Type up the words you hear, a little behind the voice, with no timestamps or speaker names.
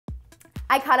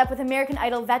I caught up with American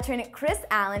Idol veteran Kris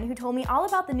Allen, who told me all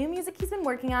about the new music he's been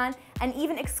working on and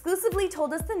even exclusively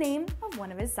told us the name of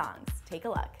one of his songs. Take a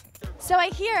look. So I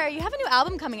hear you have a new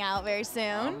album coming out very soon.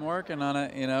 I'm working on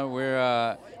it. You know,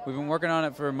 we've been working on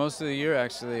it for most of the year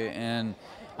actually, and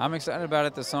I'm excited about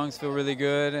it. The songs feel really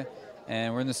good,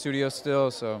 and we're in the studio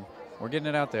still, so we're getting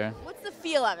it out there. What's the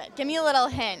feel of it? Give me a little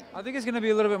hint. I think it's going to be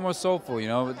a little bit more soulful. You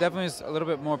know, definitely a little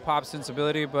bit more pop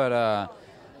sensibility, but a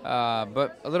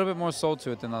little bit more soul to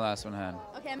it than the last one had.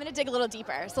 Okay, I'm going to dig a little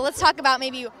deeper. So let's talk about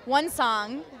maybe one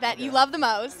song that you love the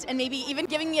most, and maybe even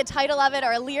giving me a title of it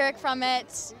or a lyric from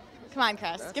it. Come on,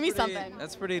 Kris, give me something.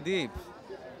 That's pretty deep.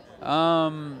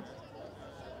 I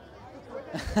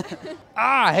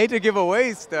hate to give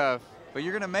away stuff, but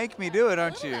you're going to make me do it,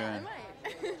 aren't you? I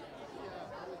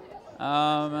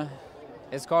might.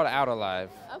 It's called Out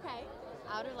Alive. Okay,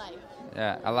 Outer Life.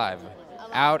 Yeah, alive.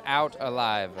 Out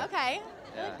alive. Okay.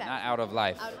 Yeah, I like that. not out of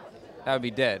life. That would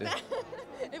be dead.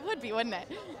 It would be, wouldn't it?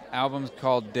 Album's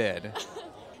called Dead.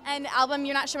 And album,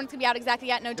 you're not sure when it's going to be out exactly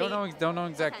yet? No date? Don't know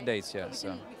exact dates yet.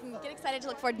 So We can get excited to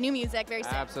look forward to new music very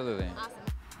soon. Absolutely. Awesome.